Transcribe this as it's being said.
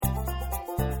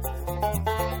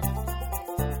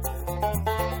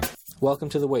Welcome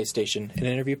to The Way Station, an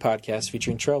interview podcast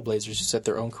featuring trailblazers who set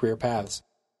their own career paths.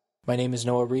 My name is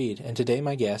Noah Reed, and today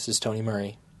my guest is Tony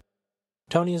Murray.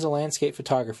 Tony is a landscape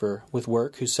photographer with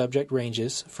work whose subject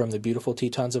ranges from the beautiful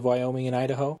Tetons of Wyoming and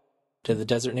Idaho, to the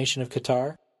desert nation of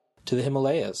Qatar, to the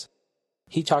Himalayas.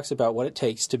 He talks about what it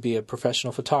takes to be a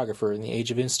professional photographer in the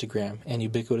age of Instagram and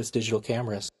ubiquitous digital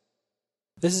cameras.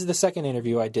 This is the second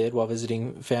interview I did while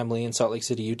visiting family in Salt Lake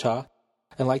City, Utah.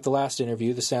 And like the last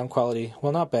interview, the sound quality,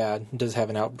 while not bad, does have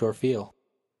an outdoor feel.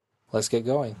 Let's get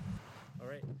going. All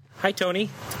right. Hi, Tony.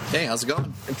 Hey, how's it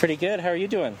going? Pretty good. How are you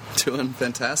doing? Doing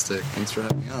fantastic. Thanks for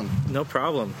having me on. No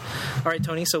problem. All right,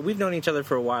 Tony, so we've known each other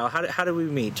for a while. How did we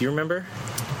meet? Do you remember?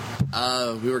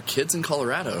 We were kids in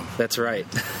Colorado. That's right.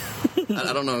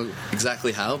 I don't know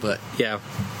exactly how, but yeah,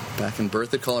 back in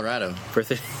Berthoud, Colorado.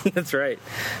 Berthoud, that's right.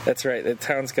 That's right. The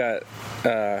town's got...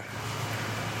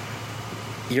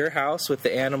 your house with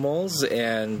the animals,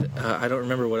 and I don't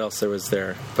remember what else there was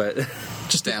there, but...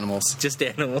 Just animals. Just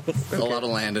animals. Okay. A lot of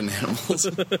land and animals.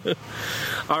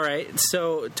 All right.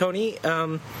 So, Tony,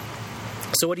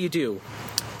 so what do you do?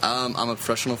 I'm a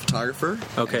professional photographer.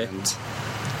 Okay. And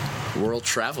world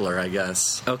traveler, I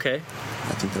guess. Okay.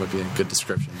 I think that would be a good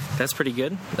description. That's pretty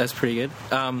good. That's pretty good.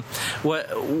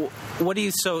 What do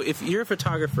you... So, if you're a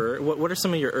photographer, what are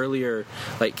some of your earlier,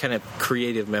 like, kind of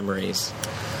creative memories?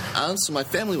 So my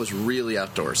family was really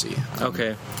outdoorsy.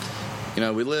 Okay. You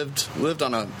know, we lived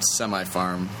on a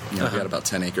semi-farm. You know, we had about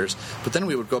 10 acres. But then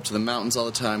we would go up to the mountains all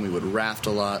the time. We would raft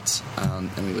a lot, and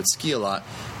we would ski a lot.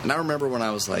 And I remember when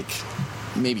I was, like,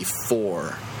 maybe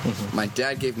 4, my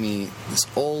dad gave me this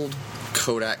old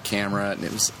Kodak camera, and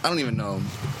it was... I don't even know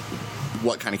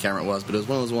what kind of camera it was, but it was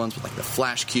one of those ones with, like, the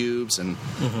flash cubes and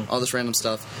all this random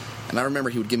stuff. And I remember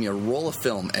he would give me a roll of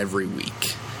film every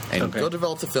week. And go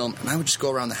develop the film, and I would just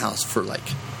go around the house for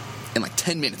in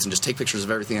 10 minutes and just take pictures of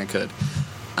everything I could.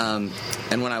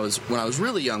 And when I was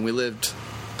really young, we lived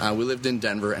in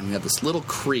Denver, and we had this little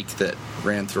creek that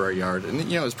ran through our yard, and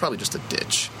it was probably just a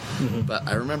ditch. But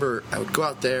I remember I would go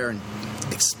out there and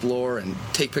explore and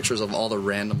take pictures of all the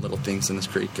random little things in this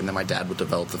creek, and then my dad would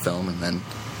develop the film, and then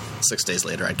 6 days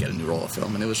later I'd get a new roll of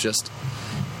film, and it was just...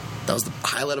 That was the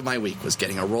highlight of my week, was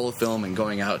getting a roll of film and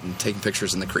going out and taking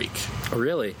pictures in the creek. Oh,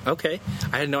 really? Okay.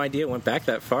 I had no idea it went back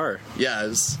that far. Yeah, it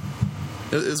was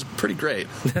pretty great.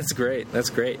 That's great. That's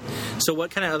great. So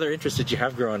what kind of other interests did you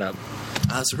have growing up?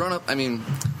 So growing up, I mean,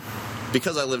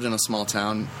 because I lived in a small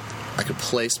town, I could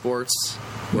play sports,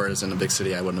 whereas in a big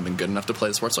city I wouldn't have been good enough to play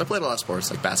the sports. So I played a lot of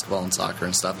sports, like basketball and soccer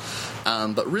and stuff.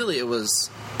 But really it was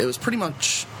pretty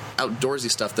much outdoorsy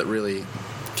stuff that really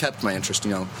kept my interest,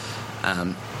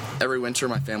 Every winter,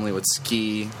 my family would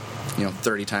ski,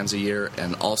 30 times a year,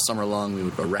 and all summer long, we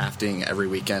would go rafting every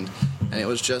weekend. And it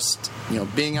was just,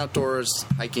 being outdoors,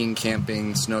 hiking,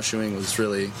 camping, snowshoeing was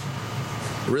really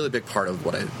a really big part of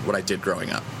what I did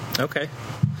growing up. Okay.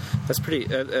 That's pretty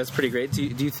great. Do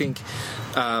you think?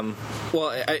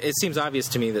 It seems obvious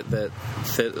to me that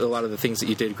a lot of the things that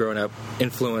you did growing up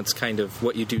influence kind of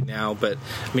what you do now. But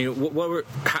I mean,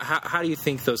 how do you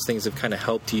think those things have kind of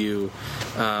helped you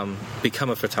become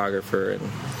a photographer?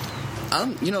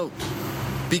 And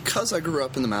because I grew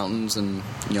up in the mountains and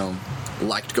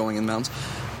liked going in the mountains,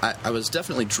 I was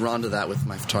definitely drawn to that with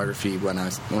my photography when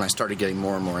I started getting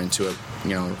more and more into it.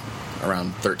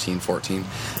 Around 13, 14.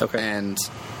 Okay.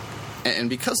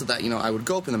 And because of that, I would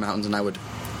go up in the mountains and I would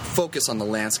focus on the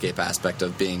landscape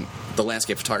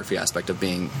photography aspect of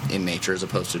being in nature as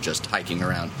opposed to just hiking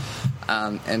around.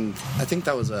 And I think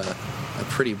that was a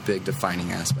pretty big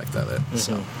defining aspect of it.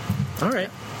 So, all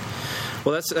right.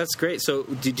 Well, that's great. So,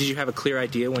 did you have a clear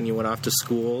idea when you went off to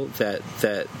school that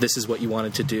this is what you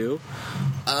wanted to do?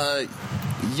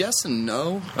 Yes and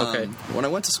no. Okay. When I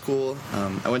went to school,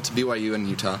 I went to BYU in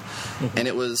Utah, and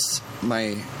it was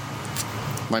my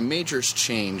majors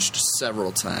changed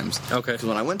several times. Okay. Because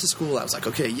when I went to school, I was like,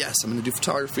 okay, yes, I'm going to do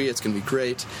photography. It's going to be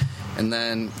great. And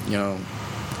then,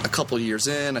 a couple of years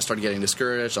in, I started getting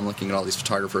discouraged. I'm looking at all these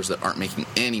photographers that aren't making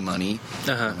any money.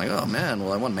 I'm like, oh, man,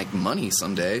 well, I want to make money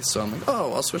someday. So I'm like,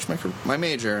 oh, I'll switch my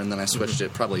major. And then I switched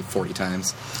it probably 40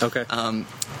 times. Okay.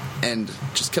 And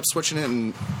just kept switching it,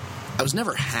 and I was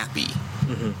never happy.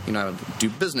 I would do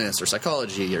business or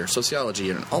psychology or sociology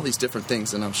and all these different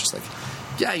things. And I was just like,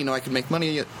 yeah, I could make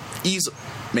money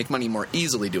more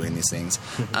easily doing these things.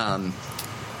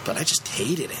 But I just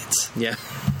hated it. Yeah.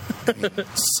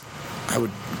 I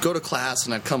would go to class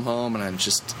and I'd come home and I'd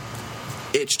just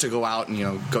itch to go out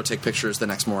and, go take pictures the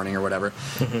next morning or whatever.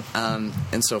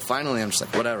 And so finally I'm just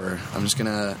like, whatever. I'm just going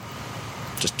to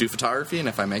just do photography, and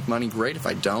if I make money, great. If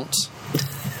I don't,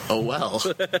 oh well.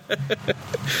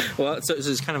 Well, so this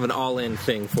is kind of an all-in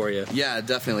thing for you. Yeah,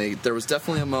 definitely. There was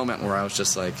definitely a moment where I was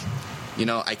just like,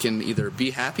 I can either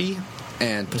be happy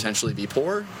and potentially be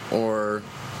poor, or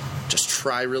just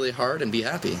try really hard and be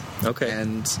happy. Okay.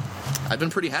 And I've been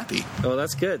pretty happy. Oh,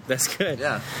 that's good. That's good.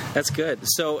 Yeah. That's good.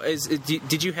 So,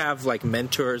 did you have like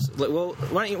mentors? Well,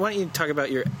 why don't you talk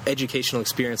about your educational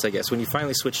experience? I guess when you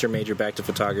finally switched your major back to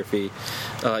photography,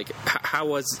 how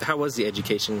was the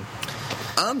education?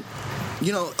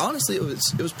 Honestly,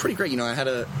 it was pretty great.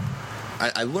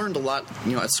 I learned a lot,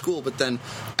 at school, but then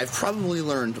I've probably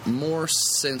learned more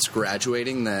since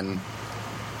graduating than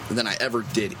I ever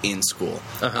did in school.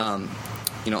 Uh-huh.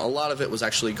 A lot of it was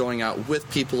actually going out with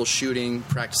people, shooting,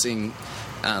 practicing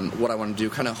what I want to do,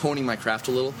 kind of honing my craft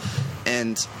a little.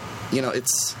 And,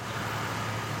 it's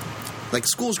like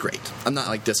school's great. I'm not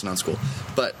like dissing on school,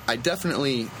 but I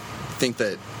definitely think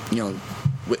that,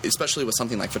 especially with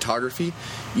something like photography,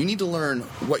 you need to learn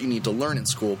what you need to learn in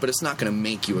school, but it's not going to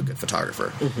make you a good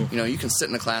photographer. Mm-hmm. You can sit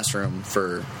in a classroom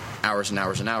for hours and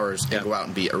hours and hours and go out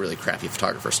and be a really crappy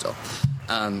photographer still.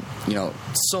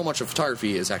 So much of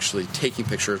photography is actually taking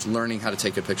pictures, learning how to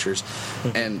take good pictures.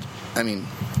 And,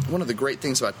 one of the great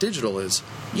things about digital is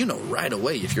right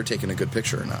away if you're taking a good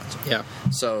picture or not. Yeah.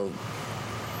 So,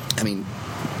 in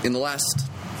the last,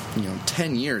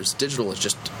 10 years, digital has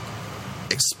just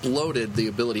exploded the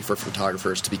ability for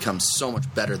photographers to become so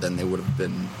much better than they would have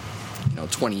been,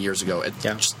 20 years ago at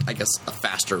just, I guess, a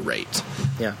faster rate.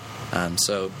 Yeah.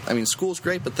 School's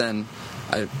great, but then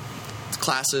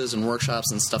classes and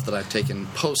workshops and stuff that I've taken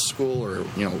post-school or,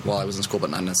 while I was in school but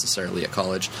not necessarily at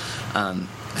college,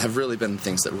 have really been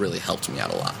things that really helped me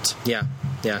out a lot. Yeah.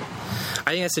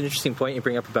 I think that's an interesting point you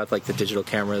bring up about like the digital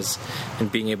cameras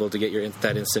and being able to get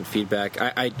that instant feedback.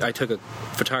 I took a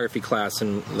photography class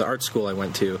in the art school I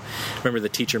went to. Remember the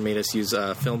teacher made us use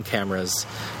film cameras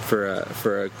for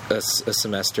a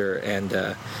semester, and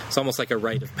it's almost like a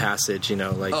rite of passage,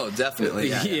 Oh, definitely.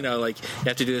 Yeah. Like you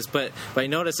have to do this. But I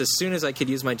noticed as soon as I could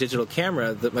use my digital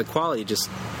camera, that my quality just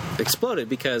exploded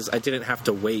because I didn't have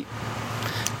to wait.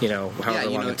 However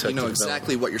long it took. You know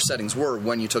exactly what your settings were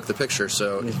when you took the picture,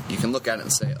 so you can look at it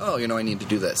and say, oh, I need to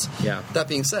do this. Yeah. That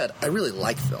being said, I really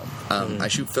like film. I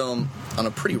shoot film on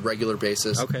a pretty regular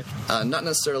basis. Okay. Not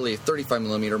necessarily 35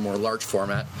 millimeter, more large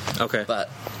format. Okay.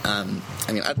 But,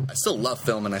 I still love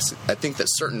film, and I think that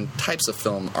certain types of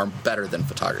film are better than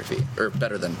photography, or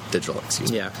better than digital,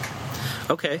 excuse me. Yeah.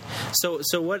 Okay. So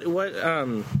what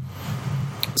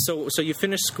So you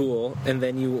finished school, and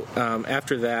then you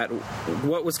after that,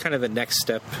 what was kind of the next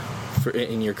step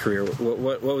in your career?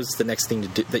 What was the next thing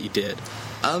that you did?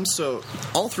 So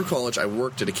all through college, I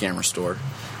worked at a camera store,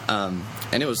 and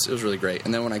it was really great.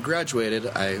 And then when I graduated,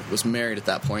 I was married at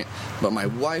that point, but my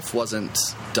wife wasn't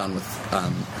done with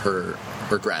her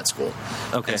grad school.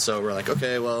 Okay. And so we're like,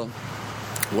 okay, well,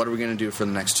 what are we going to do for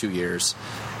the next 2 years?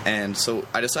 And so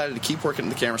I decided to keep working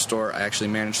at the camera store. I actually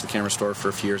managed the camera store for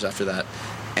a few years after that.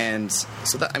 And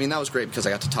so that was great because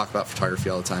I got to talk about photography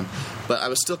all the time. But I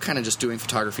was still kind of just doing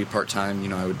photography part-time.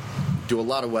 I would do a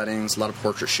lot of weddings, a lot of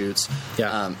portrait shoots.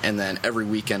 Yeah. And then every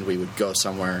weekend we would go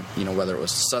somewhere, whether it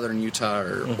was southern Utah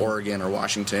or Oregon or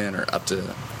Washington or up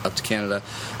to Canada.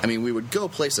 We would go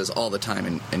places all the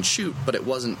time and shoot, but it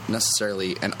wasn't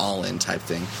necessarily an all-in type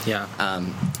thing. Yeah.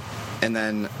 And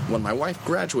then when my wife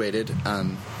graduated,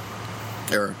 and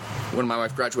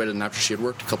after she had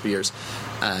worked a couple years,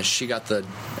 she got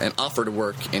an offer to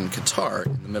work in Qatar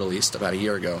in the Middle East about a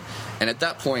year ago. And at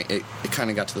that point, it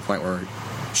kind of got to the point where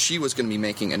she was going to be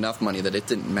making enough money that it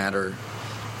didn't matter,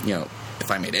 if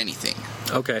I made anything.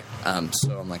 Okay.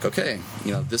 So I'm like, okay,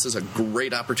 this is a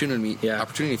great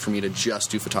opportunity for me to just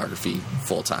do photography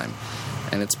full time.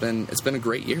 And it's been a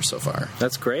great year so far.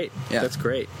 That's great. Yeah. That's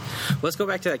great. Let's go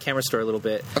back to that camera store a little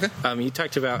bit. Okay. You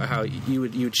talked about how you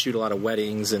would shoot a lot of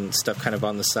weddings and stuff kind of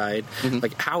on the side. Mm-hmm.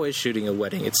 Like, how is shooting a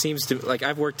wedding? It seems to, like,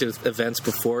 I've worked at events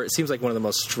before. It seems like one of the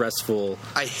most stressful.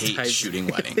 I hate shooting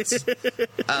weddings.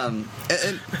 And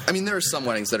there are some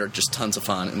weddings that are just tons of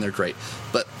fun and they're great,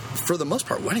 but for the most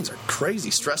part, weddings are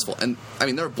crazy stressful, and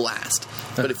they're a blast.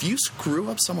 But if you screw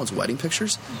up someone's wedding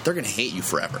pictures, they're going to hate you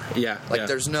forever. Yeah. Like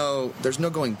there's no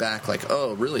going back. Like,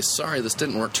 oh, really sorry, this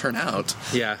didn't turn out.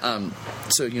 Yeah.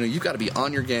 So you've got to be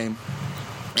on your game,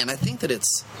 and I think that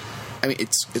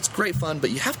it's great fun, but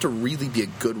you have to really be a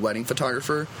good wedding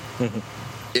photographer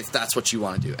if that's what you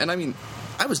want to do. And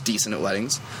I was decent at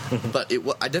weddings, but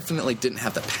I definitely didn't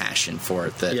have the passion for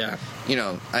it. I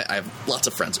have lots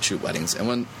of friends that shoot weddings, and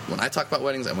when I talk about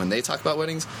weddings and when they talk about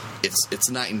weddings, it's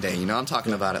night and day. I'm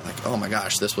talking about it like, oh my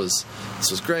gosh, this was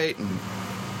great and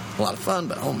a lot of fun,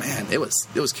 but oh man, it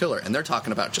was killer. And they're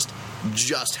talking about just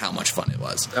just how much fun it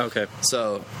was. Okay.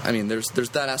 So, I mean, there's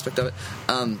that aspect of it.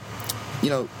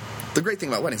 The great thing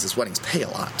about weddings is weddings pay a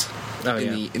lot. Oh,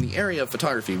 in the area of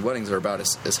photography, weddings are about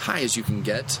as high as you can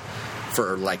get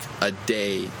for like a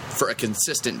day for a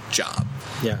consistent job.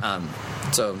 Yeah.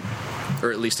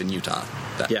 Or at least in Utah,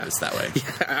 it's that way.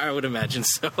 Yeah, I would imagine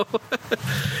so.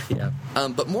 Yeah.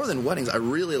 But more than weddings, I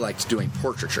really liked doing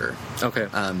portraiture. Okay.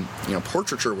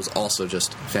 Portraiture was also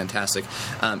just fantastic.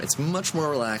 It's much more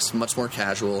relaxed, much more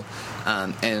casual,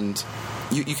 and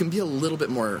you can be a little bit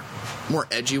more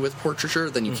edgy with portraiture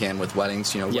than you can with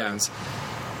weddings. Weddings,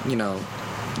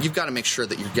 you've got to make sure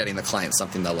that you're getting the client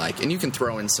something they'll like, and you can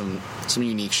throw in some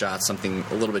unique shots, something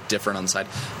a little bit different on the side.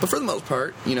 But for the most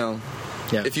part,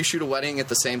 if you shoot a wedding at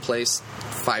the same place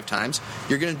 5 times,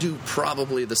 you're going to do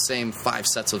probably the same 5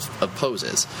 sets of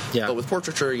poses. Yeah. But with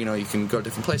portraiture, you can go to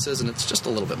different places, and it's just a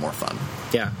little bit more fun.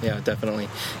 Yeah, definitely.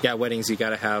 Yeah, weddings, you got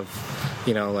to have,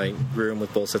 like groom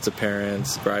with both sets of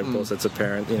parents, bride with both sets of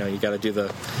parents. You got to do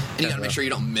the... And you got to make sure you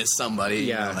don't miss somebody.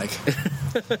 Yeah. Like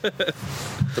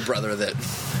the brother that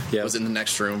was in the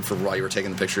next room for while you were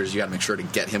taking the pictures. You got to make sure to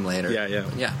get him later.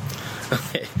 Yeah.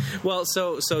 Okay. Well,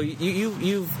 so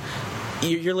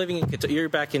you're living in Qatar. You're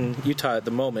back in Utah at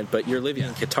the moment, but you're living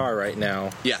in Qatar right now.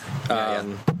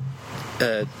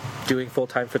 Doing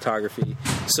full-time photography.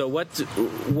 So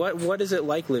what is it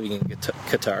like living in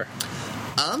Qatar?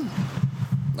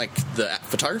 Like the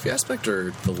photography aspect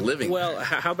or the living? Well,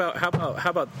 how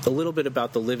about a little bit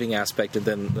about the living aspect and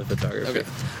then the photography?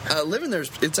 Okay. Living there,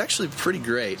 it's actually pretty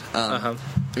great. I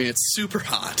mean, it's super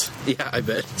hot. Yeah, I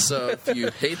bet. So if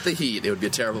you hate the heat, it would be a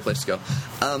terrible place to go.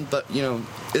 But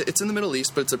it's in the Middle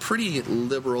East, but it's a pretty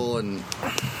liberal and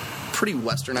pretty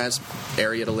westernized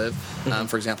area to live.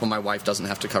 For example, my wife doesn't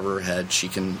have to cover her head; she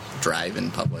can drive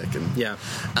in public, and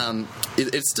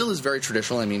it still is very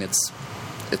traditional. I mean, it's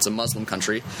a Muslim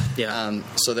country,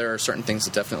 so there are certain things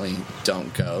that definitely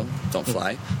don't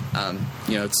fly.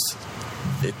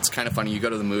 It's kind of funny. You go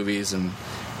to the movies, and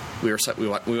we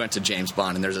went to James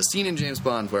Bond, and there's a scene in James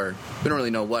Bond where we don't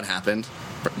really know what happened.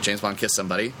 James Bond kissed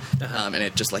somebody, and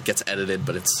it just like gets edited,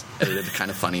 but it's edited kind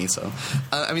of funny. So,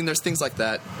 I mean, there's things like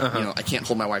that. I can't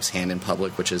hold my wife's hand in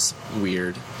public, which is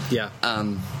weird. Yeah.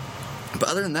 But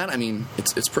other than that, I mean,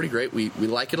 it's pretty great. We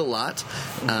like it a lot.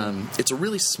 It's a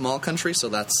really small country,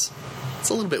 so it's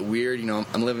a little bit weird.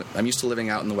 I'm used to living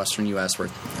out in the western U.S. where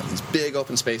these big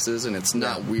open spaces, and it's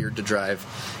not weird to drive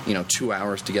 2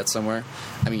 hours to get somewhere.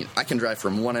 I mean, I can drive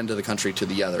from one end of the country to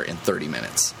the other in 30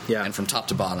 minutes, and from top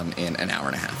to bottom in an hour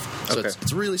and a half. So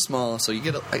it's really small. So you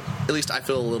get at least I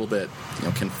feel a little bit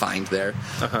confined there.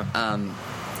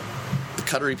 The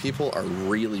Qatari people are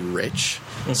really rich,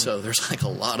 so there's like a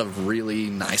lot of really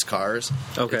nice cars.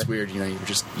 Okay. It's weird,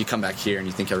 you come back here and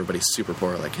you think everybody's super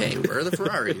poor, like, hey, where are the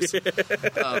Ferraris?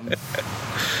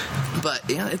 But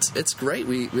yeah, it's great.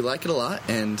 We like it a lot,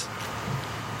 and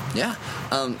yeah.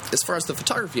 As far as the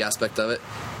photography aspect of it,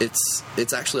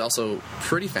 it's actually also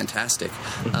pretty fantastic.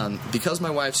 Because my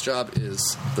wife's job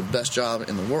is the best job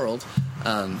in the world,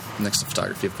 next to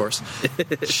photography, of course,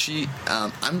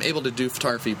 I'm able to do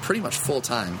photography pretty much full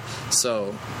time.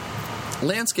 So,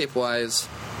 landscape-wise,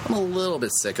 I'm a little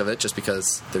bit sick of it just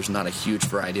because there's not a huge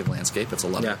variety of landscape. It's a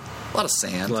lot of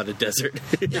sand, a lot of desert.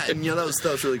 Yeah, and that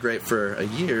was really great for a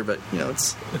year, but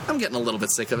I'm getting a little bit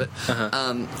sick of it.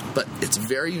 But it's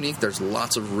very unique. There's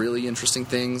lots of really interesting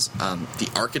things.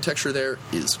 The architecture there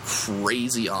is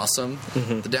crazy awesome.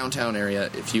 The downtown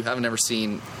area, if you haven't ever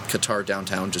seen Qatar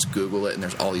downtown, just Google it, and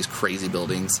there's all these crazy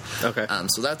buildings. Okay.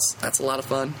 So that's a lot of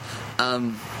fun.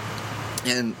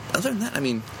 And other than that, I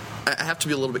mean, I have to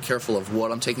be a little bit careful of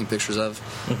what I'm taking pictures of.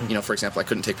 For example, I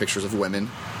couldn't take pictures of women.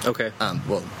 Okay.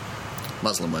 Well,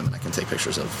 Muslim women, I can take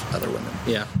pictures of other women.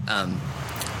 Yeah.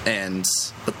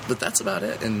 But that's about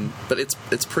it. But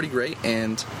it's pretty great.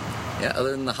 And yeah,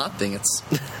 other than the hot thing, it's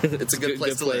a good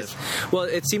place to live. Well,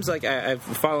 it seems like I've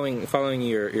following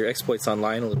your exploits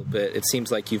online a little bit. It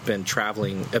seems like you've been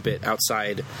traveling a bit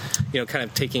outside, kind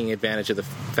of taking advantage of the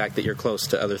fact that you're close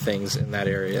to other things in that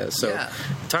area. So,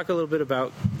 talk a little bit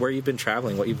about where you've been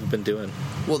traveling, what you've been doing.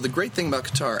 Well, the great thing about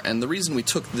Qatar, and the reason we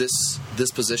took this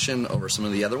position over some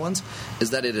of the other ones,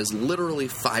 is that it is literally a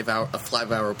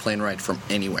 5-hour plane ride from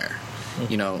anywhere.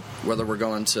 Whether we're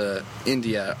going to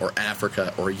India or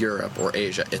Africa or Europe or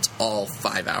Asia, it's all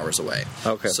 5 hours away.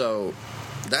 Okay. So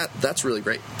that's really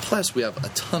great. Plus, we have a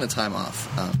ton of time off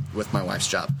with my wife's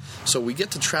job. So we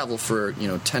get to travel for,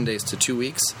 10 days to 2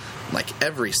 weeks, like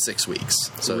every 6 weeks.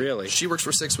 So really? She works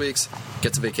for 6 weeks,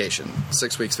 gets a vacation,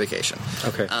 6 weeks vacation.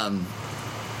 Okay.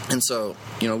 And so,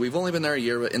 we've only been there a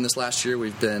year, but in this last year,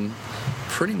 we've been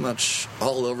pretty much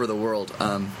all over the world.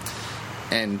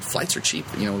 and flights are cheap.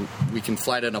 We can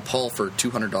fly to Nepal for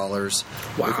 $200.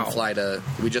 Wow. We can fly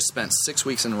we just spent 6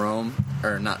 weeks in Rome,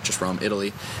 or not just Rome,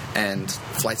 Italy, and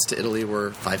flights to Italy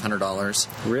were $500.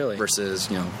 Really? Versus,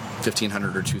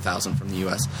 $1,500 or $2,000 from the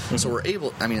U.S. Mm-hmm. So we're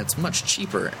able, it's much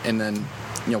cheaper. And then,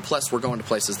 plus we're going to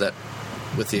places that,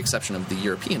 with the exception of the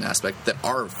European aspect, that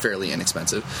are fairly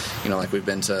inexpensive. Like we've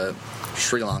been to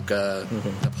Sri Lanka,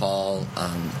 Nepal,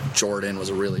 Jordan was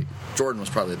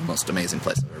probably the most amazing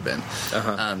place I've ever been.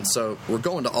 Uh-huh. So we're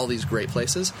going to all these great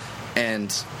places,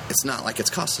 and it's not like it's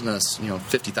costing us,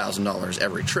 $50,000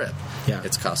 every trip. Yeah.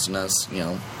 It's costing us,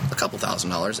 a couple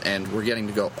 $1,000s, and we're getting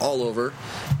to go all over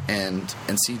and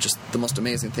see just the most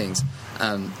amazing things.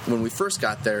 When we first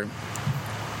got there,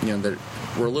 we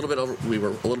were a little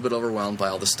bit overwhelmed by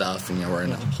all the stuff, and we're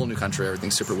in a whole new country,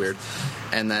 everything's super weird.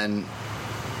 And then,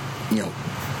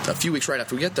 a few weeks right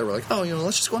after we get there, we're like,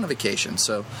 let's just go on a vacation.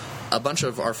 So a bunch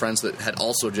of our friends that had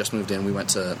also just moved in, we went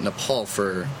to Nepal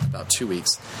for about 2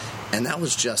 weeks, and that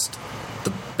was just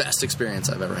the best experience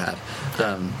I've ever had.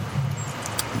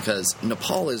 Because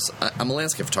Nepal I'm a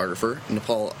landscape photographer.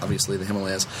 Nepal, obviously the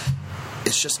Himalayas,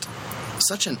 it's just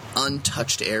such an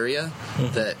untouched area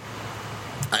that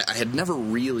I had never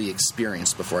really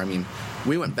experienced before.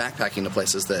 We went backpacking to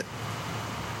places that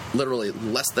literally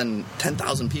less than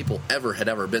 10,000 people had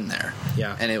ever been there.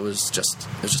 Yeah. And it was just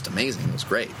amazing. It was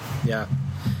great. Yeah.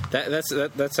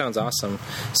 That sounds awesome.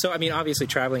 So, obviously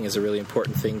traveling is a really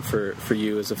important thing for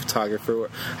you as a photographer.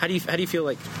 How do you feel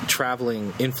like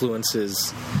traveling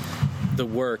influences the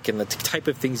work and the type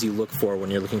of things you look for when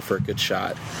you're looking for a good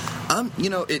shot?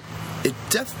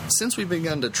 Since we've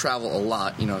begun to travel a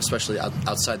lot, especially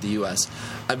outside the U.S.,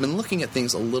 I've been looking at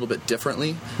things a little bit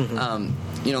differently.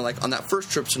 Mm-hmm. Like on that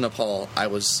first trip to Nepal, I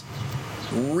was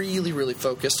really, really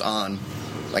focused on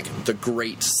like the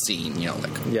great scene,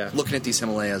 looking at these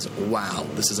Himalayas. Wow,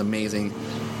 this is amazing.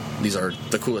 These are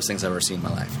the coolest things I've ever seen in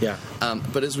my life. Yeah.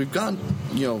 But as we've gone,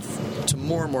 to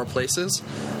more and more places,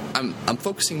 I'm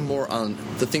focusing more on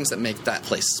the things that make that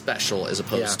place special as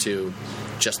opposed to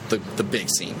just the big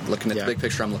scene. Looking at the big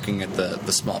picture, I'm looking at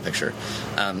the small picture.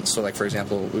 So, like for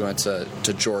example, we went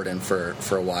to Jordan for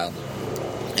a while.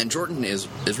 And Jordan is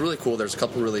really cool. There's a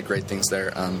couple really great things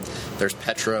there. There's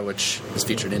Petra, which is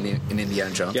featured in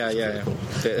Indiana Jones. Yeah. Cool.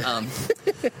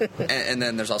 And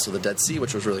then there's also the Dead Sea,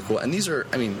 which was really cool. And these are,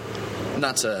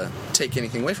 not to take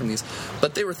anything away from these,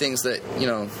 but they were things that,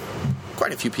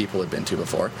 quite a few people had been to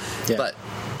before. Yeah. But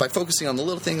by focusing on the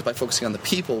little things, by focusing on the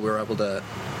people, we were able to,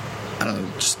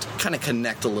 just kind of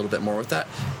connect a little bit more with that.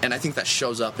 And I think that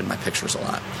shows up in my pictures a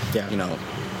lot. Yeah.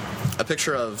 A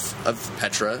picture of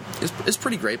Petra is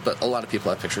pretty great, but a lot of people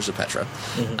have pictures of Petra.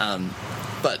 Mm-hmm.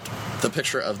 But the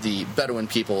picture of the Bedouin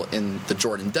people in the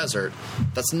Jordan desert,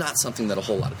 that's not something that a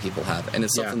whole lot of people have. And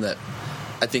it's something that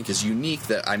I think is unique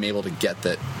that I'm able to get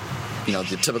that,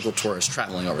 the typical tourist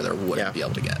traveling over there wouldn't be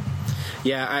able to get.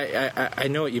 Yeah, I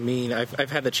know what you mean.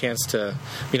 I've had the chance to,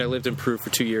 I lived in Peru for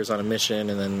 2 years on a mission,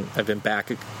 and then I've been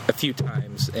back a few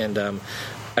times, and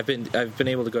I've been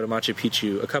able to go to Machu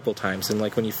Picchu a couple times, and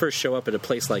like when you first show up at a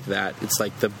place like that, it's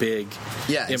like the big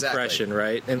impression,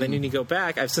 right? And then when you go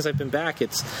back, since I've been back,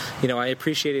 it's I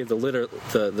appreciated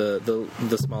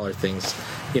the smaller things.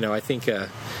 I think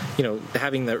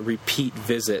having that repeat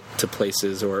visit to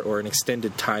places or an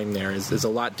extended time there is a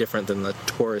lot different than the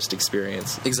tourist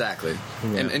experience. Exactly.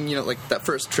 Yeah. And like that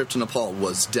first trip to Nepal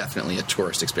was definitely a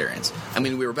tourist experience.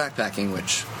 We were backpacking,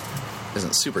 which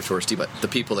isn't super touristy, but the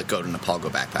people that go to Nepal go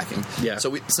backpacking. Yeah.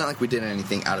 So it's not like we did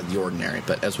anything out of the ordinary,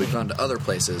 but as we've gone to other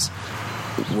places,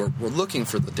 we're looking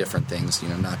for the different things,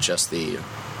 not just the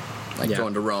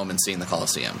going to Rome and seeing the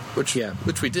Colosseum, which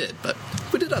we did, but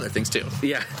we did other things too.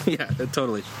 Yeah,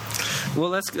 totally.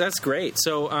 Well, that's great.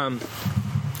 So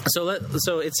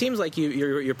So it seems like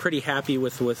you're pretty happy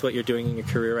with what you're doing in your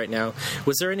career right now.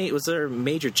 Was there a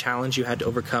major challenge you had to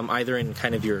overcome, either in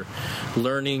kind of your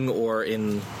learning or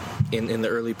in the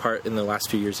early part in the last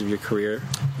few years of your career?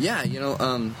 Yeah,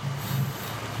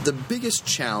 the biggest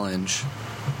challenge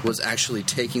was actually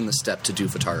taking the step to do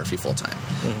photography full time,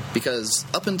 because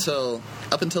up until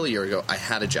a year ago, I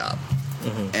had a job,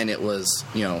 and it was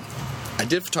I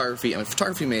did photography.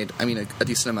 Photography made a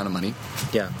decent amount of money.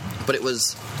 Yeah. But it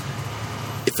was,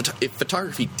 if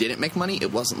photography didn't make money,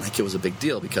 it wasn't like it was a big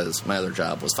deal because my other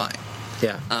job was fine.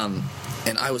 Yeah.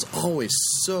 And I was always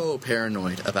so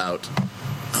paranoid about,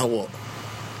 what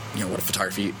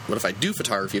if I do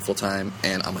photography full time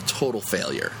and I'm a total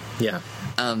failure? Yeah.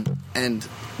 And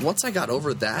once I got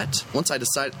over that, once I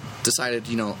decided,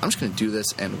 I'm just going to do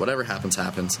this and whatever happens,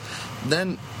 happens,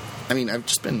 then,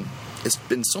 it's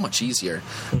been so much easier.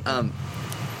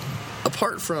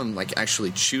 apart from like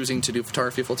actually choosing to do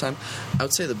photography full time, I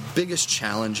would say the biggest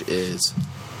challenge is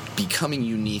becoming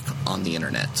unique on the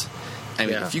internet. I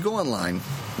mean, if you go online,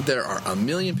 there are a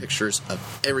million pictures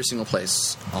of every single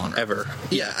place on Earth. Ever.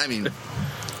 Yeah, I mean,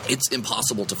 it's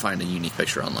impossible to find a unique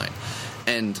picture online,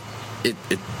 and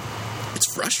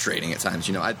it's frustrating at times.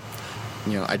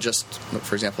 I just,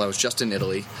 for example, I was just in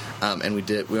Italy, and we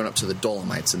went up to the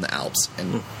Dolomites in the Alps,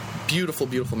 and beautiful,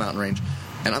 beautiful mountain range.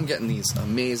 And I'm getting these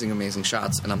amazing, amazing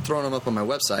shots, and I'm throwing them up on my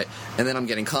website, and then I'm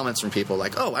getting comments from people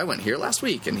like, "Oh, I went here last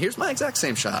week, and here's my exact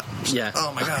same shot." Yeah. Like,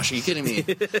 oh my gosh, are you kidding me?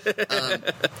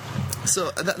 So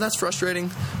that's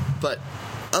frustrating. But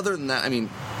other than that, I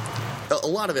mean, a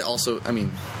lot of it also, I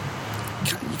mean,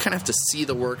 you kind of have to see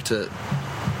the work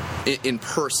in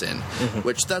person,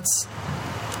 which that's.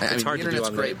 I mean, hard the internet's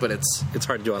great, but it's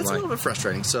hard to do online. It's a little bit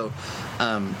frustrating. So,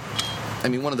 I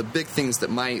mean, one of the big things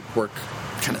that my work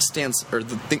kind of stands, or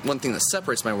one thing that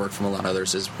separates my work from a lot of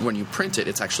others is when you print it,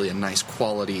 it's actually a nice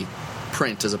quality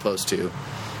print as opposed to,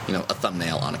 a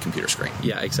thumbnail on a computer screen.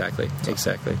 Yeah, exactly.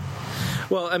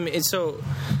 Well, I mean, so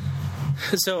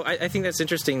I think that's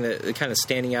interesting, that kind of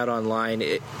standing out online.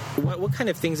 What kind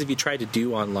of things have you tried to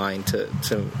do online to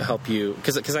help you?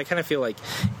 Because I kind of feel like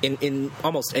in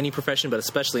almost any profession, but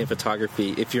especially in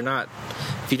photography, if you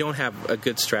don't have a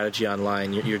good strategy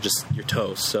online, you're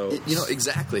toast. So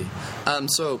exactly.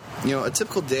 So a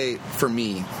typical day for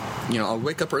me, I'll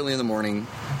wake up early in the morning,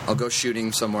 I'll go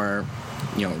shooting somewhere,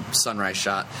 sunrise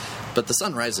shot. But the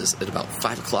sun rises at about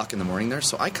 5 o'clock in the morning there,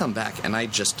 so I come back and I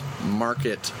just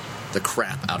market the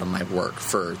crap out of my work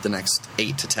for the next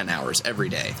 8 to 10 hours every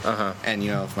day. And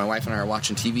if my wife and I are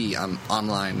watching TV, I'm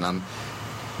online, I'm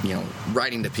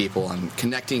writing to people, I'm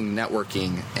connecting,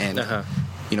 networking, and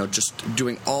just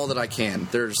doing all that I can.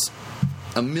 There's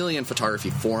a million photography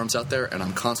forums out there, and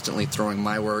I'm constantly throwing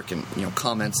my work and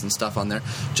comments and stuff on there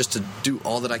just to do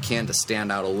all that I can to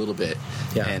stand out a little bit.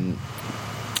 And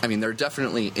I mean, there are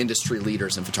definitely industry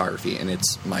leaders in photography, and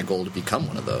it's my goal to become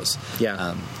one of those.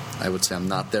 I would say I'm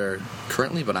not there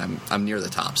currently, but I'm near the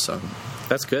top. So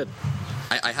that's good.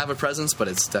 I have a presence, but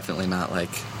it's definitely not like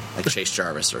Chase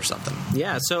Jarvis or something.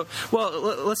 Yeah. So, well,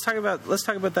 let's talk about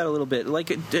that a little bit. Like,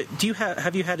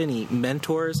 have you had any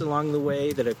mentors along the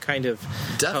way that have kind of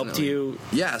helped you?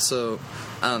 Yeah. So,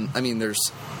 I mean, there's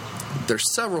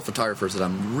several photographers that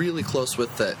I'm really close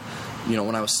with that.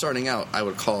 When I was starting out, I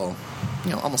would call,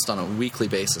 almost on a weekly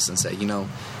basis and say,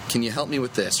 can you help me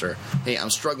with this? Or, hey, I'm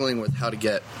struggling with how to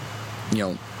get,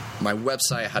 my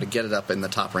website, how to get it up in the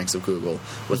top ranks of Google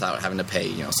without having to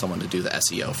pay, someone to do the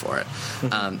SEO for it.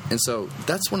 And so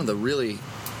that's one of the really,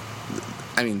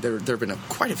 I mean, there have been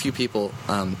quite a few people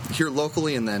here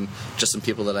locally, and then just some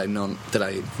people that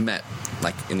I've met,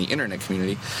 like in the internet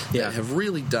community, that have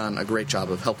really done a great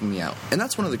job of helping me out. And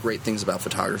that's one of the great things about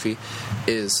photography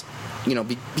is,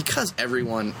 because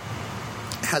everyone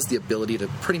has the ability to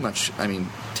pretty much,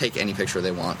 take any picture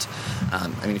they want.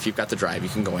 If you've got the drive, you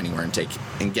can go anywhere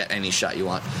and get any shot you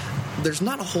want. There's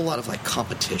not a whole lot of like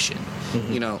competition.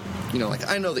 Like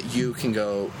I know that you can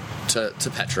go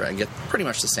to Petra and get pretty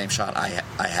much the same shot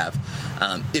I have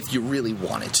if you really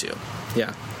wanted to.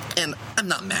 Yeah. And I'm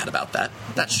not mad about that.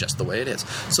 That's just the way it is.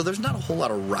 So there's not a whole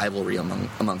lot of rivalry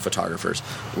among photographers.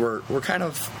 We kind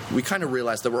of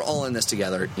realize that we're all in this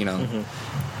together.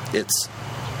 It's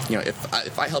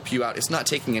if I help you out, it's not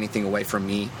taking anything away from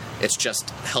me. It's just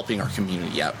helping our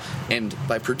community out. And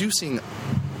by producing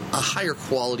a higher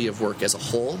quality of work as a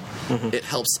whole, it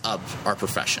helps up our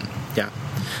profession. Yeah.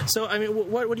 So,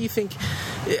 what do you think?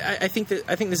 I think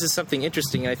this is something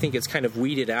interesting, and I think it's kind of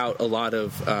weeded out a lot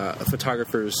of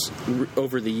photographers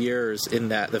over the years. In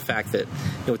that the fact that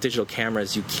with digital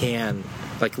cameras, you can,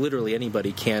 like, literally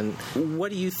anybody can.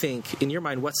 What do you think, in your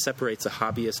mind, what separates a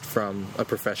hobbyist from a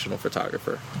professional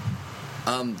photographer?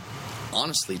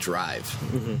 Honestly, drive.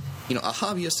 A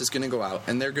hobbyist is going to go out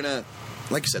and they're going to,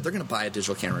 like you said, they're going to buy a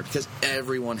digital camera because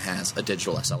everyone has a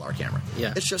digital SLR camera.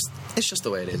 Yeah. It's just the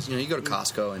way it is. You go to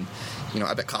Costco and,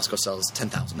 I bet Costco sells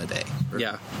 10,000 a day.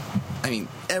 Yeah.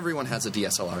 Everyone has a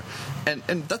DSLR,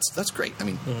 and that's great.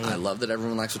 I love that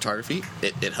everyone likes photography.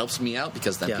 It helps me out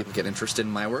because then people get interested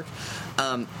in my work.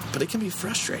 But it can be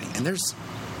frustrating, and there's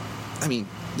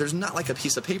not like a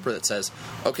piece of paper that says,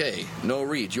 okay, Noah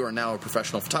Reed, you are now a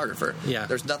professional photographer. Yeah.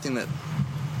 There's nothing that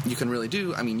you can really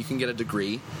do. You can get a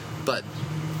degree, but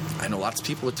I know lots of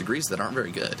people with degrees that aren't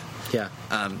very good. Yeah.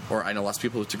 Or I know lots of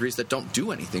people with degrees that don't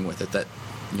do anything with it, that,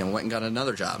 went and got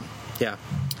another job. Yeah.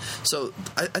 So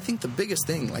I think the biggest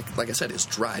thing, like I said, is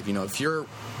drive. If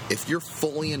you're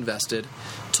fully invested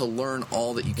to learn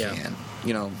all that you can,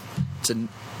 to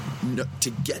to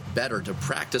get better, to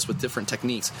practice with different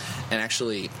techniques, and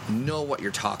actually know what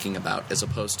you're talking about, as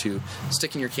opposed to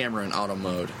sticking your camera in auto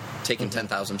mode, taking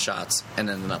 10,000 shots, and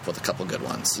ending up with a couple good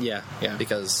ones. Yeah.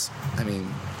 Because, I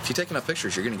mean, if you take enough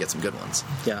pictures, you're going to get some good ones.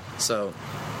 Yeah. So,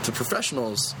 the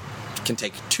professionals can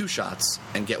take 2 shots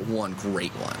and get one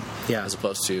great one. Yeah. As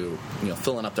opposed to,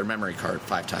 filling up their memory card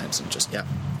 5 times and just getting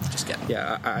them.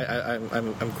 Yeah,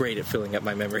 I'm great at filling up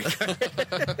my memory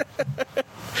card.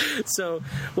 So,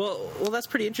 well, that's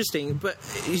pretty interesting. But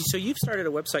so you've started a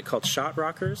website called Shot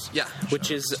Rockers, yeah, which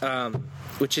is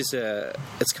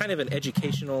it's kind of an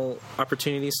educational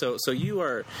opportunity. So you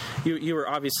are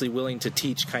obviously willing to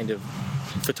teach kind of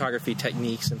photography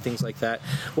techniques and things like that.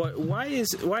 Why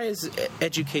is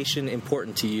education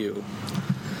important to you?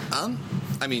 I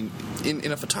mean,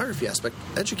 in a photography aspect,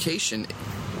 education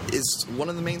is one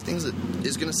of the main things that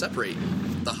is going to separate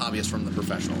the hobbyist from the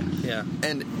professional. Yeah.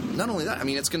 And not only that, I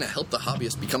mean, it's going to help the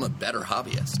hobbyist become a better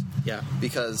hobbyist. Yeah.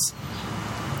 Because,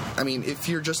 I mean, if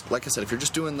you're just, like I said, if you're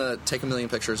just doing the take a million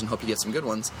pictures and hope you get some good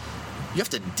ones, you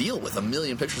have to deal with a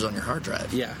million pictures on your hard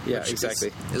drive. Yeah,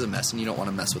 exactly. Is a mess, and you don't want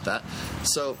to mess with that.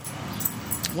 So,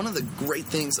 one of the great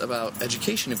things about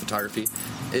education in photography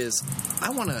is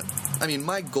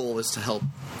my goal is to help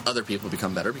other people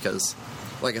become better, because,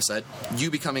 like I said,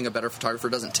 you becoming a better photographer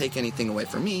doesn't take anything away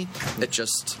from me. It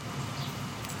just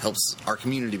helps our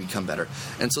community become better.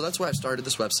 And so that's why I started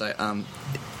this website.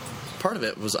 Part of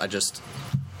it was I just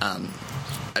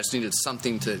needed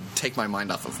something to take my mind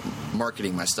off of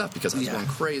marketing my stuff, because I was going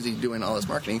crazy doing all this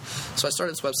marketing. So I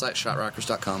started this website,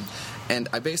 shotrockers.com, and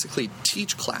I basically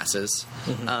teach classes,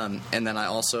 and then I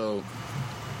also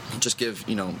just give,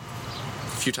 a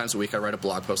few times a week I write a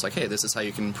blog post like, hey, this is how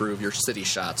you can improve your city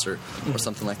shots or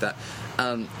something like that.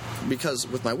 Because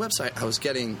with my website, I was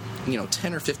getting,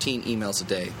 10 or 15 emails a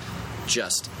day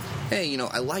just, hey,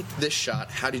 I liked this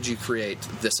shot. How did you create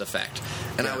this effect?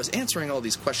 And I was answering all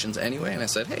these questions anyway, and I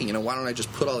said, hey, why don't I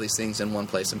just put all these things in one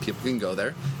place and people can go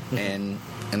there and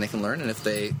they can learn, and if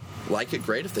they like it,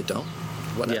 great. If they don't,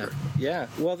 whatever. Yeah.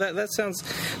 Well, that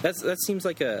seems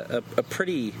like a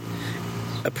pretty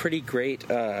great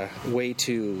way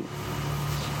to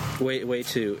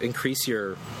increase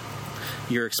your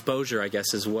exposure, I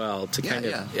guess, as well. To kind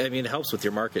of, I mean, it helps with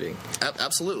your marketing.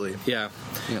 Absolutely. Yeah.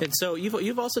 And so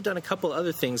you've also done a couple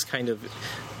other things, kind of.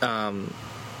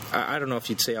 I don't know if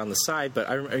you'd say on the side, but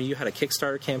I remember you had a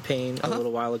Kickstarter campaign a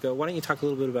little while ago. Why don't you talk a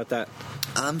little bit about that?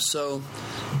 So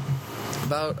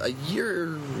about a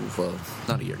year, well,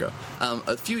 not a year ago,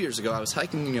 a few years ago, I was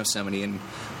hiking in Yosemite, and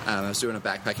I was doing a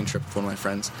backpacking trip with one of my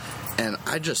friends, and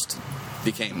I just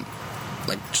became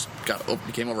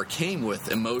overcame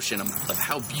with emotion of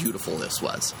how beautiful this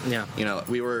was. Yeah.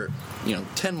 We were,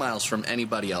 10 miles from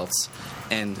anybody else,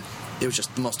 and it was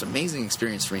just the most amazing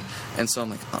experience for me. And so I'm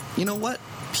like, you know what?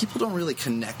 People don't really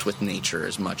connect with nature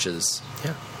as much as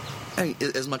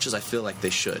as much as I feel like they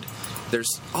should.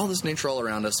 There's all this nature all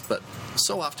around us, but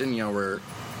so often, we're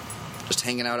just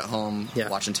hanging out at home,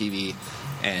 watching TV,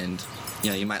 and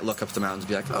you might look up the mountains and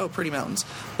be like, oh, pretty mountains.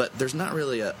 But there's not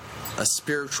really a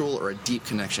spiritual or a deep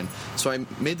connection. So I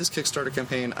made this Kickstarter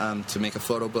campaign to make a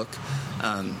photo book,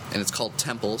 and it's called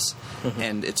Temples.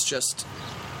 And it's just,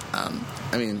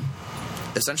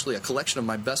 essentially a collection of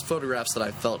my best photographs that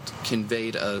I felt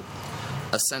conveyed a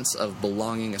sense of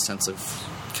belonging, a sense of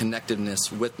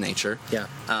connectedness with nature. Yeah.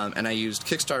 And I used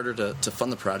Kickstarter to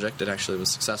fund the project. It actually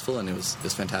was successful, and it was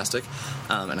fantastic.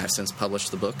 And I've since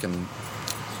published the book, and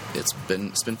it's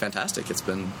been fantastic. It's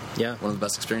been one of the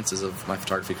best experiences of my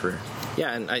photography career.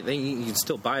 Yeah, and I think you can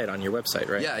still buy it on your website,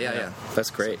 right? Yeah.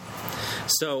 That's great.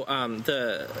 So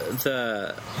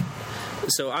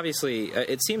so obviously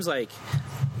it seems like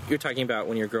you're talking about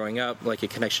when you're growing up, like a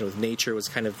connection with nature was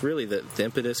kind of really the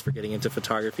impetus for getting into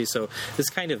photography. So this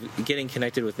kind of getting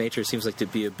connected with nature seems like to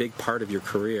be a big part of your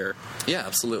career. Yeah,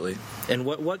 absolutely. And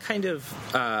what kind of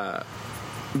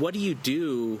what do you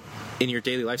do in your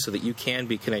daily life so that you can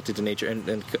be connected to nature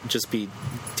and just be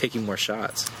taking more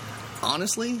shots?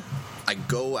 Honestly, I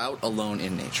go out alone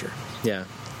in nature. Yeah.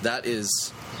 That is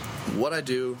what I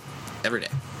do every day.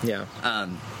 Yeah.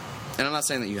 And I'm not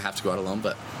saying that you have to go out alone,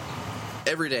 but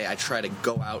every day I try to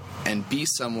go out and be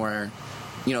somewhere,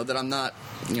 that I'm not,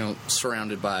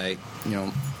 surrounded by,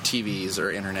 TVs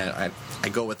or internet. I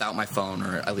go without my phone,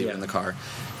 or I leave it in the car.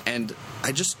 And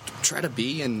I just try to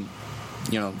be and,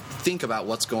 think about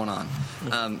what's going on.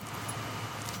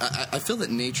 I feel that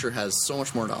nature has so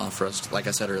much more to offer us, like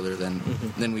I said earlier,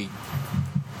 than we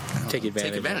take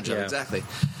advantage of. Exactly.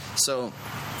 So,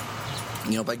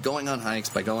 by going on hikes,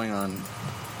 by going on,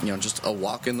 just a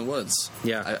walk in the woods.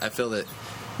 Yeah. I feel that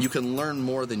you can learn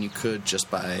more than you could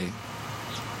just by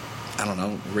I don't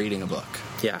know, reading a book.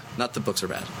 Yeah. Not that books are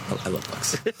bad. I love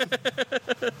books.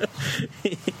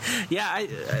 Yeah,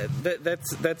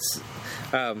 that's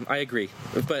I agree.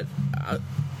 But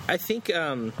I think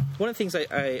one of the things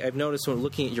I've noticed when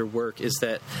looking at your work is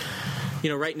that,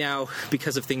 right now,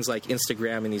 because of things like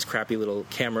Instagram and these crappy little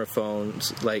camera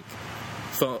phones, like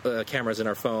cameras in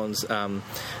our phones,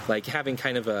 like having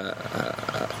kind of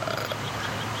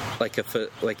like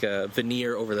a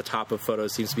veneer over the top of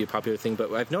photos seems to be a popular thing.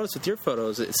 But I've noticed with your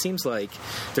photos, it seems like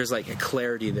there's like a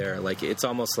clarity there. Like it's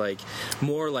almost like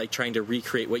more like trying to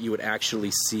recreate what you would actually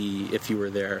see if you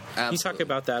were there. Absolutely. Can you talk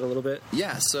about that a little bit?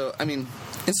 Yeah. So, I mean,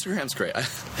 Instagram's great.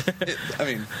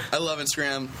 I love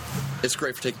Instagram. It's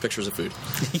great for taking pictures of food.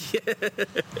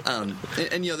 And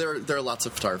there are lots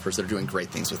of photographers that are doing great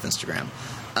things with Instagram.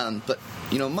 But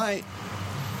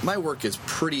my work is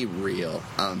pretty real.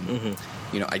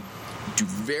 I do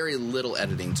very little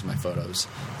editing to my photos.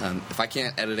 If I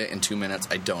can't edit it in 2 minutes,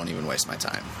 I don't even waste my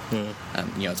time.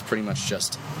 It's pretty much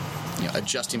just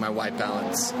adjusting my white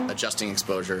balance, adjusting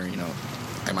exposure.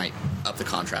 I might up the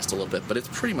contrast a little bit, but it's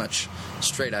pretty much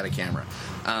straight out of camera.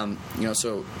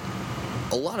 So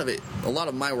a lot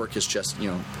of my work is just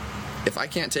if I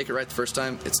can't take it right the first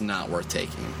time, it's not worth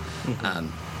taking.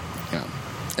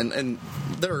 And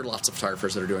there are lots of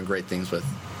photographers that are doing great things with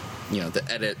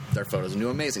that edit their photos and do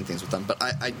amazing things with them, but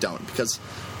I don't, because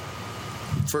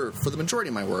for the majority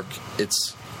of my work,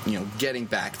 it's getting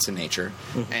back to nature,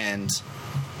 and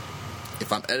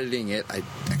if I'm editing it, I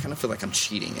kind of feel like I'm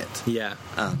cheating it. Yeah.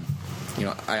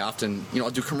 I often I'll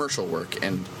do commercial work,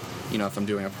 and if I'm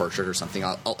doing a portrait or something,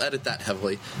 I'll edit that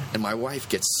heavily, and my wife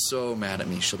gets so mad at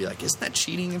me. She'll be like, "Isn't that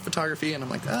cheating in photography?" And I'm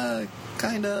like,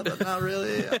 kind of, but not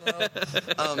really. I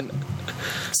don't know.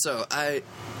 So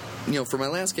for my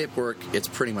landscape work, it's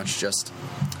pretty much just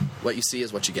what you see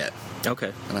is what you get.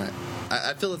 Okay. And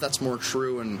I feel that that's more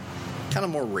true and kind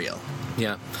of more real.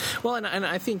 Yeah. Well, and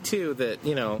I think too that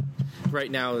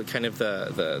right now kind of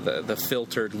the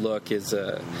filtered look is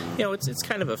it's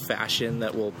kind of a fashion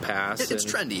that will pass. It's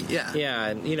trendy, yeah. Yeah,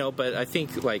 and but I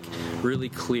think like really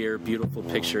clear, beautiful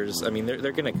pictures. I mean,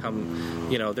 they're going to come.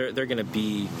 They're going to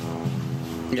be.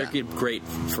 They're great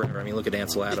forever. I mean, look at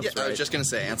Ansel Adams, right? I was just going to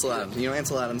say, Ansel Adams.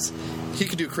 Ansel Adams, he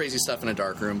could do crazy stuff in a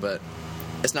dark room, but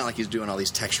it's not like he's doing all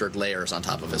these textured layers on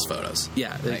top of his photos.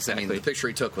 Yeah, exactly. I mean, the picture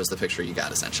he took was the picture you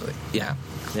got, essentially. Yeah,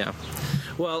 yeah.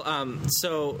 Well,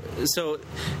 so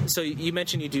you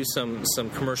mentioned you do some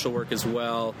commercial work as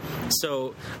well.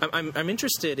 So I'm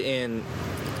interested in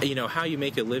how you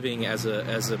make a living as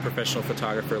a professional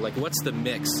photographer. Like, what's the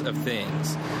mix of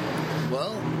things?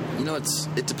 Well,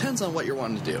 it depends on what you're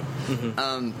wanting to do.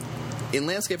 Mm-hmm. In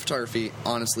landscape photography,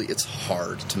 honestly, it's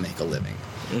hard to make a living.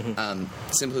 Mm-hmm.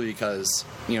 Simply because,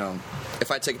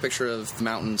 if I take a picture of the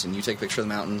mountains and you take a picture of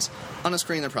the mountains, on a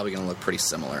screen they're probably going to look pretty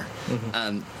similar.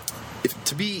 Mm-hmm.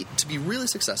 To be really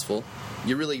successful,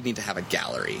 you really need to have a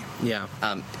gallery. Yeah.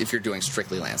 If you're doing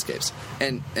strictly landscapes,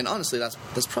 and honestly,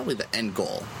 that's probably the end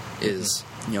goal. Is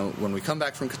when we come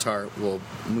back from Qatar, we'll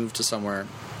move to somewhere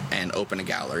and open a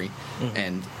gallery, mm-hmm.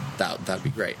 and that'd be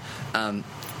great.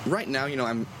 Right now,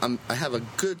 I have a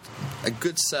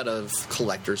good set of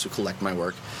collectors who collect my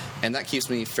work, and that keeps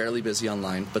me fairly busy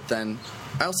online. But then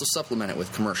I also supplement it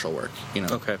with commercial work.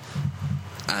 Okay.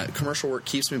 Commercial work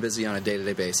keeps me busy on a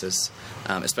day-to-day basis,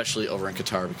 especially over in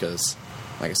Qatar because,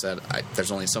 like I said,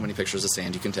 there's only so many pictures of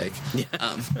sand you can take.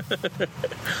 Yeah.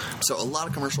 So a lot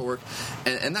of commercial work,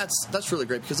 and that's really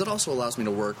great because it also allows me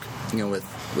to work,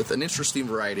 with an interesting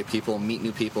variety of people, meet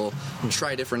new people,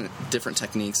 try different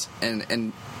techniques,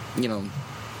 and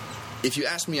if you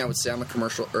ask me, I would say I'm a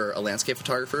commercial or a landscape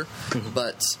photographer,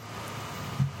 but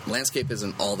landscape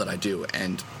isn't all that I do,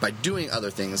 and by doing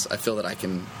other things, I feel that I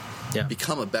can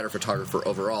become a better photographer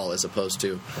overall, as opposed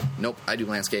to, nope, I do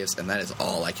landscapes and that is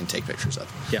all I can take pictures of.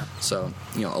 Yeah. So,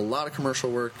 a lot of commercial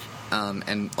work,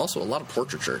 and also a lot of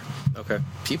portraiture. Okay.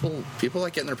 People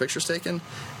like getting their pictures taken,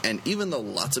 and even though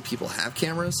lots of people have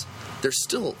cameras, there's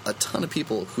still a ton of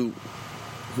people who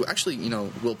actually,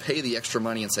 will pay the extra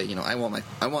money and say, I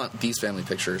want these family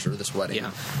pictures or this wedding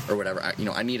or whatever.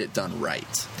 I need it done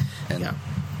right. And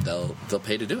they'll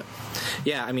pay to do it.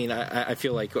 Yeah, I mean, I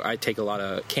feel like I take a lot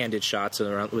of candid shots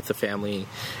around with the family,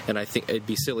 and I think it'd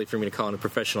be silly for me to call in a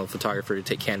professional photographer to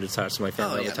take candid shots of my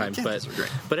family all the time.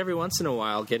 But every once in a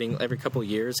while, every couple of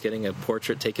years, getting a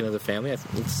portrait taken of the family, I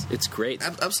think it's great.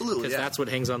 Absolutely, because that's what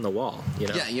hangs on the wall.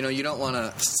 Yeah, you don't want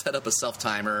to set up a self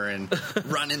timer and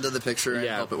run into the picture and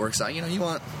hope it works out. You don't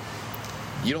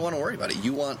want to worry about it.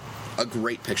 You want a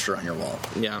great picture on your wall.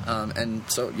 Yeah. And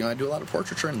so, I do a lot of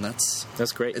portraiture, and that's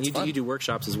great. And you do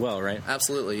workshops as well, right?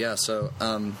 Absolutely, yeah. So,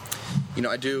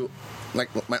 I do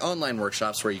like my online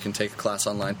workshops where you can take a class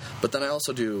online, but then I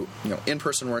also do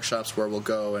in-person workshops where we'll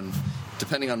go and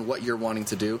depending on what you're wanting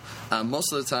to do.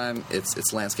 Most of the time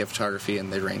it's landscape photography,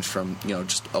 and they range from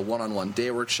just a one-on-one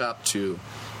day workshop to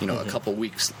a couple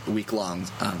week-long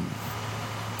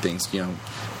things,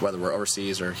 whether we're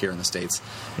overseas or here in the States.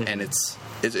 And it's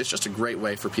just a great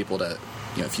way for people to,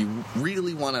 if you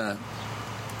really want to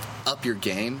up your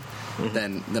game,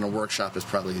 then a workshop is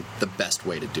probably the best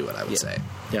way to do it, I would say.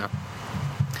 Yeah.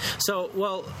 So,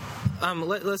 well,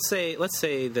 let's say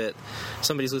that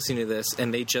somebody's listening to this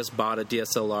and they just bought a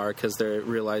DSLR because they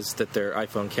realized that their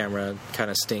iPhone camera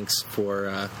kind of stinks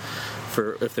for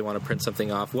if they want to print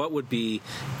something off. What would be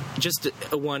just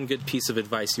one good piece of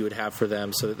advice you would have for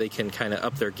them so that they can kind of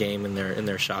up their game in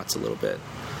their shots a little bit?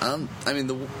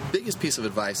 The biggest piece of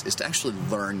advice is to actually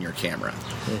learn your camera.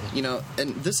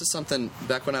 And this is something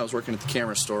back when I was working at the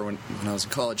camera store when I was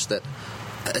in college that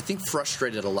I think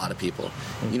frustrated a lot of people.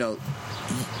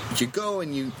 You go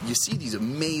and you see these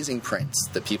amazing prints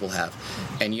that people have,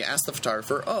 and you ask the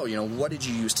photographer, what did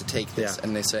you use to take this? Yeah.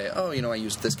 And they say, I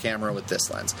used this camera with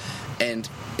this lens. And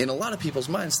in a lot of people's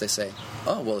minds, they say,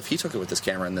 if he took it with this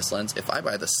camera and this lens, if I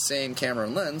buy the same camera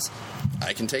and lens,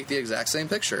 I can take the exact same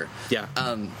picture. Yeah.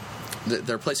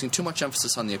 They're placing too much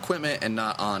emphasis on the equipment and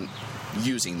not on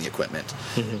using the equipment.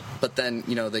 But then,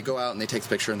 they go out and they take the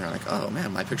picture and they're like, oh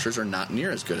man, my pictures are not near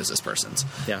as good as this person's.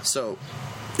 Yeah. So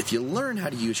if you learn how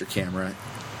to use your camera,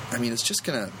 it's just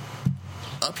going to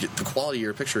up the quality of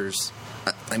your pictures,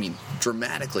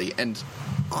 dramatically. And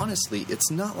honestly, it's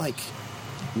not like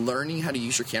learning how to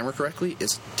use your camera correctly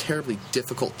is a terribly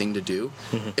difficult thing to do.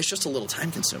 It's just a little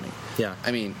time consuming. Yeah.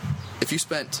 If you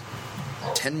spent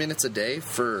 10 minutes a day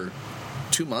for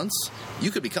 2 months,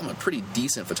 you could become a pretty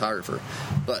decent photographer.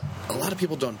 But a lot of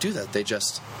people don't do that. They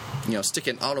just, stick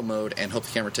in auto mode and hope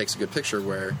the camera takes a good picture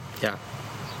where... Yeah.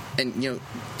 And,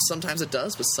 sometimes it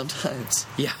does, but sometimes...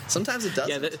 Yeah. Sometimes it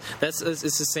doesn't. Yeah, it's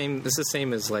the same. It's the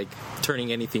same as, like,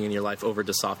 turning anything in your life over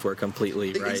to software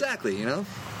completely, right? Exactly,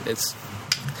 It's...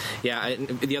 Yeah,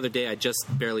 the other day I just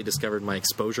barely discovered my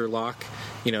exposure lock,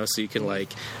 so you can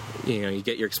you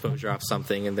get your exposure off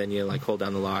something and then you hold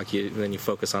down the lock, and then you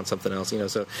focus on something else,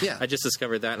 so yeah. I just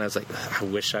discovered that and I was like, I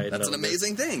wish I had That's known an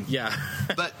amazing this. thing. Yeah.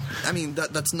 But,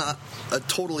 that's not a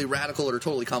totally radical or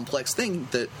totally complex thing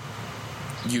that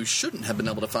you shouldn't have been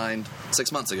able to find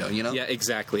 6 months ago, Yeah,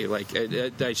 exactly.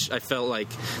 I felt like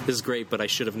this is great, but I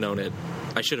should have known it.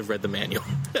 I should have read the manual.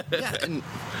 Yeah, and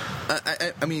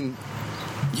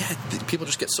people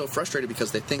just get so frustrated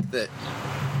because they think that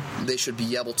they should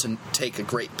be able to take a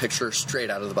great picture straight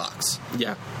out of the box.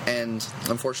 Yeah. And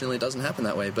unfortunately, it doesn't happen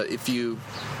that way. But if you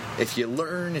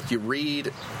learn, if you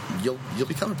read, you'll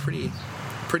become a pretty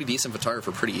decent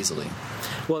photographer pretty easily.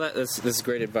 Well, this is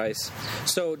great advice.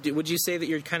 So, would you say that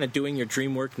you're kind of doing your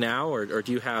dream work now, or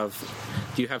do you have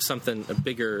something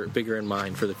bigger in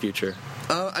mind for the future?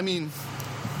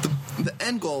 The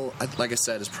end goal, like I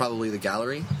said, is probably the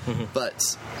gallery,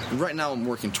 but right now I'm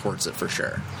working towards it for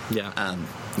sure. Yeah.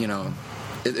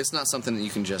 It's not something that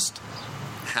you can just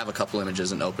have a couple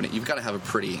images and open it. You've got to have a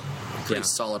pretty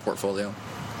solid portfolio.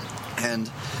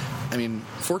 And,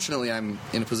 fortunately, I'm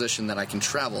in a position that I can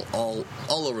travel all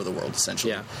over the world,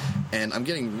 essentially. Yeah. And I'm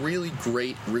getting really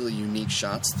great, really unique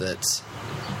shots that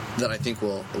I think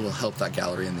will help that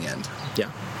gallery in the end.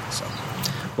 Yeah. So...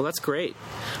 Well, that's great.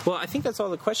 Well, I think that's all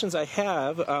the questions I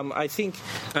have. I think,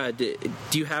 do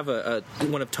you have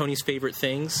one of Tony's favorite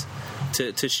things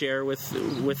to share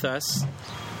with us?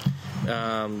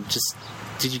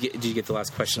 Did you get the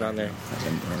last question on there? I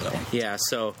didn't remember that one. Yeah,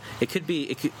 so it could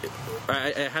be.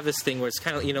 I have this thing where it's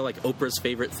kind of like Oprah's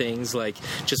favorite things, like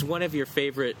just one of your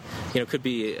favorite. Could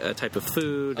be a type of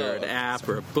food or an app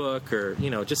or a book or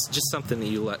just something that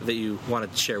you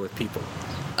want to share with people.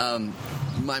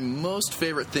 My most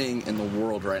favorite thing in the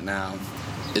world right now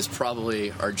is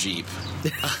probably our Jeep.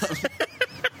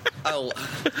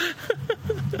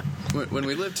 When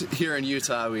we lived here in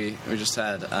Utah, we just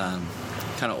had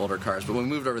kind of older cars, but when we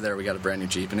moved over there, we got a brand new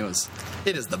Jeep, and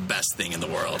it is the best thing in the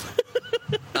world.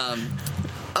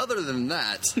 Other than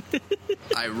that,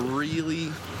 I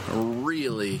really,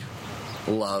 really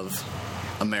love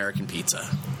American pizza.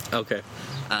 Okay.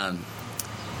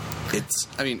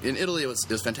 In Italy, it was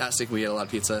fantastic. We ate a lot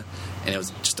of pizza, and it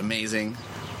was just amazing.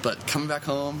 But coming back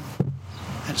home,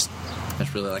 I just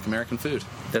just really like American food.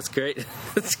 That's great.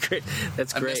 That's great.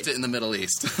 That's great. I missed it in the Middle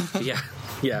East. Yeah.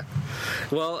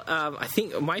 Well, I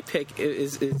think my pick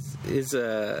is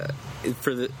for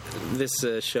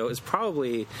this show is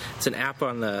probably, it's an app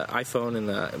on the iPhone and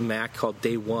the Mac called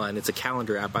Day One. It's a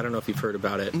calendar app. I don't know if you've heard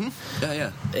about it. Mm-hmm.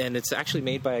 Yeah. And it's actually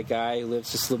made by a guy who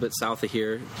lives just a little bit south of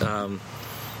here.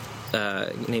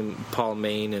 Named Paul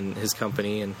Main and his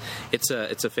company, and it's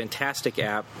a fantastic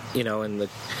app, and the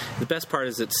best part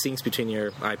is it syncs between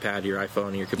your iPad, your iPhone,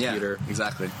 and your computer. Yeah,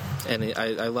 exactly. And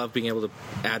I love being able to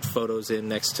add photos in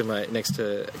next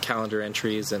to calendar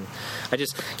entries, and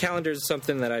calendar is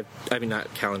something that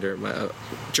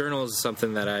journal is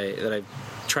something that I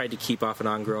tried to keep off and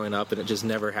on growing up, and it just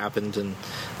never happened. And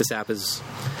this app is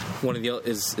one of the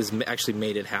is actually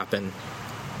made it happen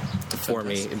for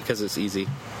me because it's easy.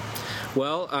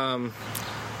 Well,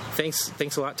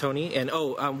 thanks a lot, Tony. And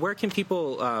where can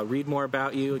people read more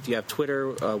about you? Do you have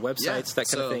Twitter, websites, that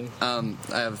kind of thing?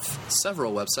 I have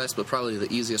several websites, but probably the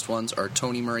easiest ones are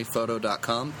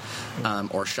TonyMurrayPhoto.com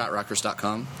or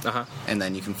ShotRockers.com. And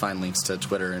then you can find links to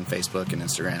Twitter and Facebook and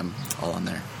Instagram all on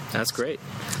there. That's great.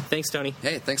 Thanks, Tony.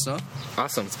 Hey, thanks, Noah.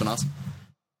 Awesome. It's been awesome.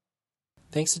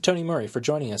 Thanks to Tony Murray for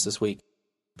joining us this week.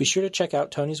 Be sure to check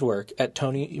out Tony's work at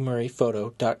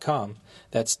TonyMurrayPhoto.com.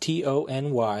 That's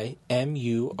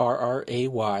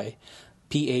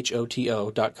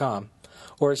TonyMurrayPhoto.com.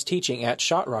 Or his teaching at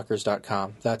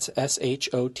ShotRockers.com. That's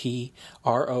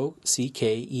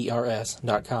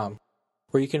ShotRockers.com.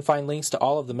 Where you can find links to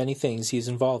all of the many things he's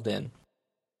involved in.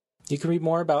 You can read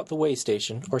more about the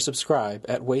Waystation or subscribe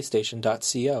at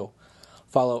waystation.co.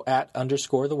 Follow @_the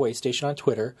Waystation on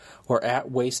Twitter or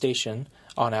 @Waystation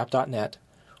on app.net.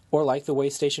 Or like the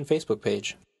Waystation Facebook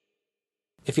page.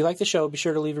 If you like the show, be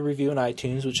sure to leave a review on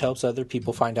iTunes, which helps other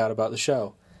people find out about the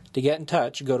show. To get in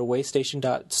touch, go to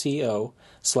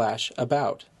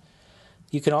waystation.co/about.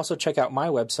 You can also check out my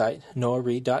website,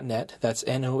 noahread.net, that's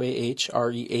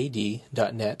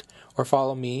NOAHREAD.net, or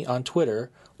follow me on Twitter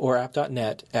or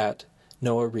app.net at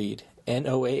noahread,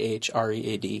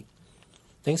 NOAHREAD.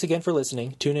 Thanks again for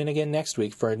listening. Tune in again next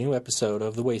week for a new episode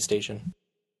of The Waystation.